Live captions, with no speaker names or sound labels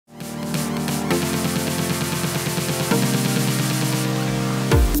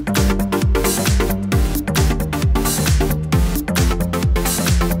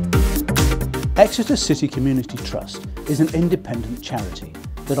Exeter City Community Trust is an independent charity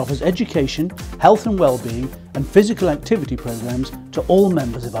that offers education, health and wellbeing and physical activity programmes to all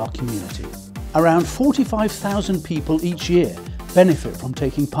members of our community. Around 45,000 people each year benefit from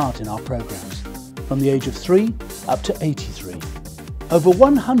taking part in our programmes, from the age of 3 up to 83. Over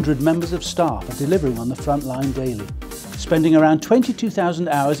 100 members of staff are delivering on the front line daily, spending around 22,000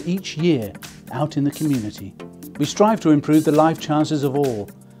 hours each year out in the community. We strive to improve the life chances of all,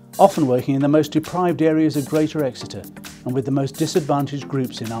 often working in the most deprived areas of Greater Exeter and with the most disadvantaged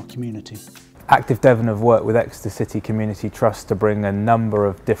groups in our community. Active Devon have worked with Exeter City Community Trust to bring a number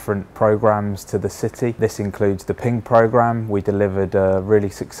of different programmes to the city. This includes the Ping programme. We delivered a really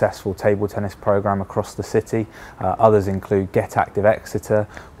successful table tennis programme across the city. Others include Get Active Exeter,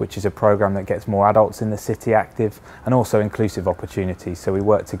 which is a programme that gets more adults in the city active, and also inclusive opportunities. So we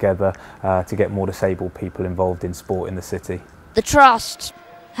work together to get more disabled people involved in sport in the city. The Trust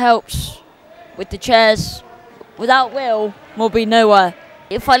helps with the chairs. Without Will, we'll be nowhere.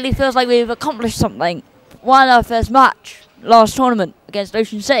 It finally feels like we've accomplished something. Won our first match last tournament against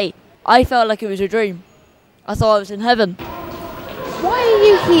Ocean City. I felt like it was a dream. I thought I was in heaven. Why are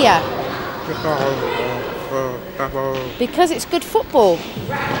you here? Because it's good football.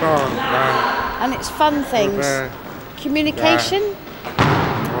 And it's fun things. Communication.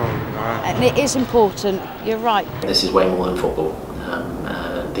 And it is important, you're right. This is way more than football.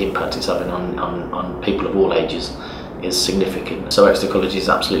 The impact it's having on people of all ages is significant. So Exeter College is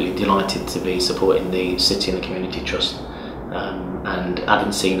absolutely delighted to be supporting the City and the Community Trust, and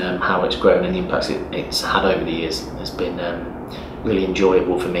having seen how it's grown and the impacts it's had over the years has been really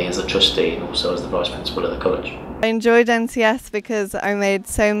enjoyable for me as a trustee and also as the Vice Principal of the college. I enjoyed NCS because I made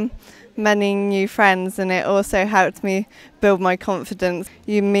so many new friends and it also helped me build my confidence.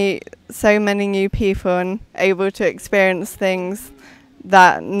 You meet so many new people and able to experience things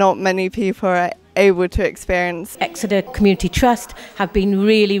that not many people are able to experience. Exeter Community Trust have been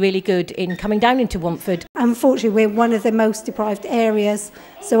really good in coming down into Wantford. Unfortunately, we're one of the most deprived areas,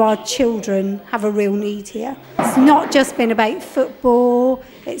 so our children have a real need here. It's not just been about football,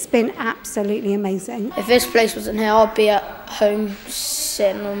 it's been absolutely amazing. If this place wasn't here, I'd be at home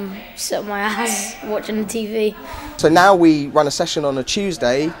sitting on my ass watching the TV. So now we run a session on a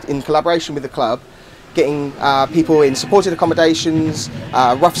Tuesday in collaboration with the club, getting people in supported accommodations,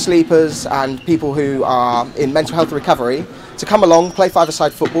 rough sleepers and people who are in mental health recovery to come along, play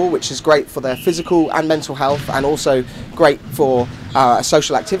five-a-side football, which is great for their physical and mental health and also great for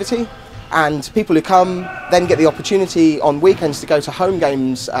social activity. And people who come then get the opportunity on weekends to go to home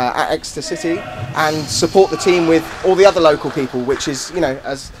games at Exeter City and support the team with all the other local people, which is, you know,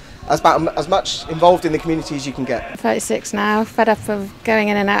 as much involved in the community as you can get. 36 now, fed up of going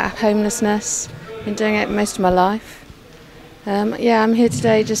in and out of homelessness. Been doing it most of my life. Yeah, I'm here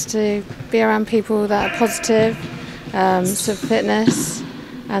today just to be around people that are positive, sort of fitness,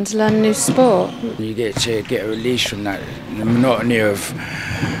 and to learn a new sport. You get a release from that, the monotony of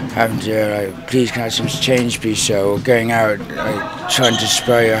having to please can I have some change please, or going out trying to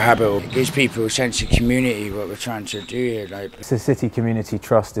spur your habit. It gives people a sense of community, what we're trying to do here. The City Community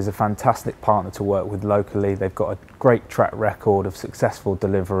Trust is a fantastic partner to work with locally. They've got a great track record of successful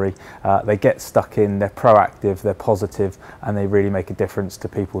delivery. They get stuck in, they're proactive, they're positive, and they really make a difference to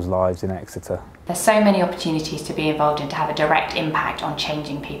people's lives in Exeter. There's so many opportunities to be involved in, to have a direct impact on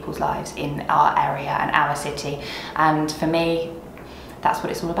changing people's lives in our area and our city, and for me, that's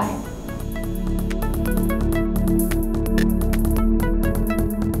what it's all about.